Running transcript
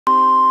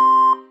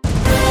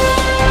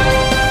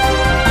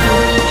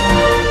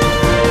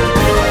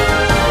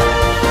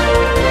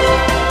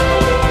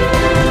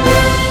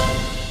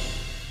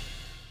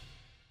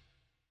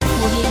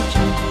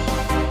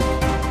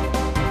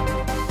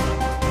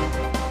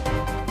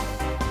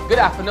Good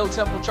afternoon,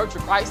 Temple Church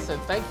of Christ,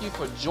 and thank you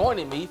for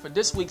joining me for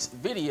this week's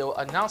video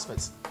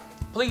announcements.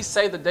 Please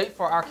save the date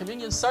for our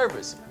communion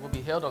service. It will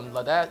be held on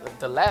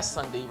the last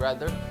Sunday,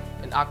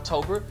 in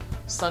October,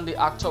 Sunday,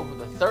 October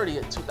the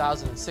 30th,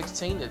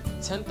 2016 at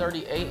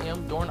 10:30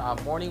 a.m. during our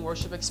morning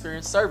worship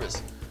experience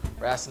service.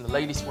 We're asking the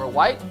ladies to wear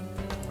white.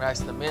 We're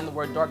asking the men to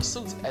wear dark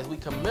suits as we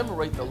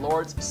commemorate the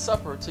Lord's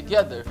Supper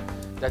together.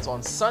 That's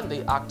on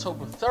Sunday,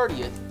 October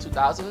 30th,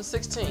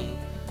 2016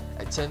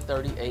 at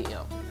 10:30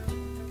 a.m.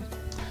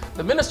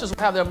 The ministers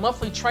will have their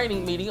monthly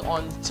training meeting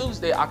on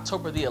Tuesday,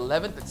 October the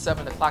 11th at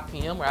 7 o'clock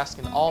p.m. We're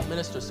asking all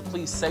ministers to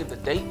please save the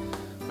date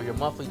for your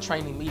monthly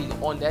training meeting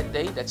on that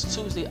day. That's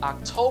Tuesday,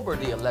 October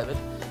the 11th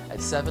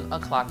at 7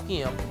 o'clock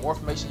p.m. For more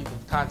information, you can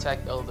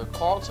contact Elder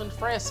Carlton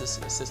Francis,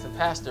 an assistant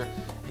pastor.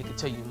 He can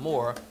tell you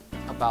more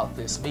about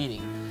this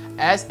meeting.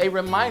 As a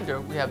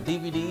reminder, we have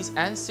DVDs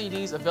and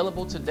CDs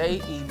available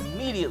today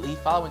immediately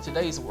following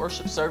today's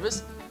worship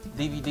service.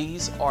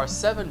 DVDs are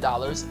 $7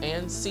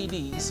 and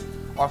CDs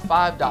are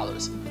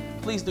 $5.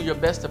 Please do your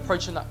best to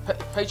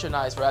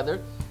patronize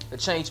the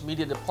Change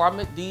Media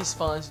Department. These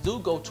funds do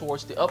go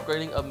towards the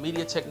upgrading of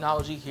media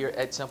technology here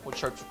at Temple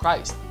Church of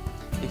Christ.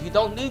 If you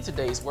don't need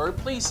today's word,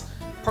 please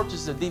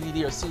purchase a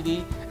DVD or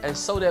CD and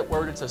sow that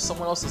word into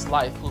someone else's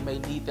life who may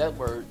need that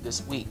word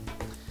this week.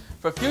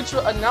 For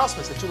future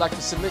announcements that you'd like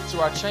to submit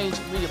to our Change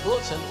Media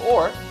Bulletin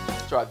or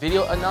to our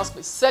video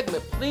announcement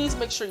segment, please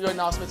make sure your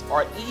announcements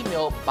are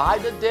emailed by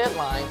the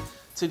deadline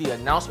to the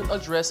announcement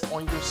address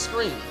on your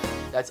screen.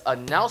 That's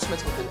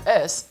announcements with an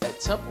S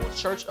at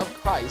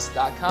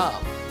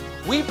templechurchofchrist.com.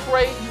 We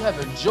pray you have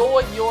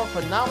enjoyed your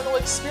phenomenal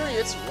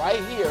experience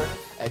right here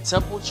at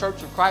Temple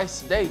Church of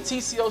Christ today.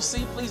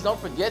 TCOC, please don't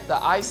forget the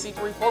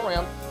IC3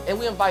 program, and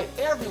we invite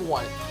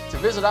everyone to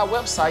visit our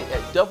website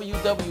at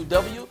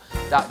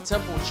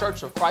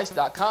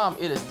www.templechurchofchrist.com.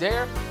 It is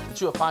there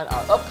that you will find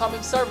our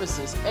upcoming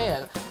services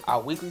and our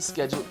weekly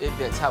scheduled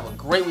events. Have a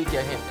great week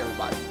ahead,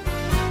 everybody.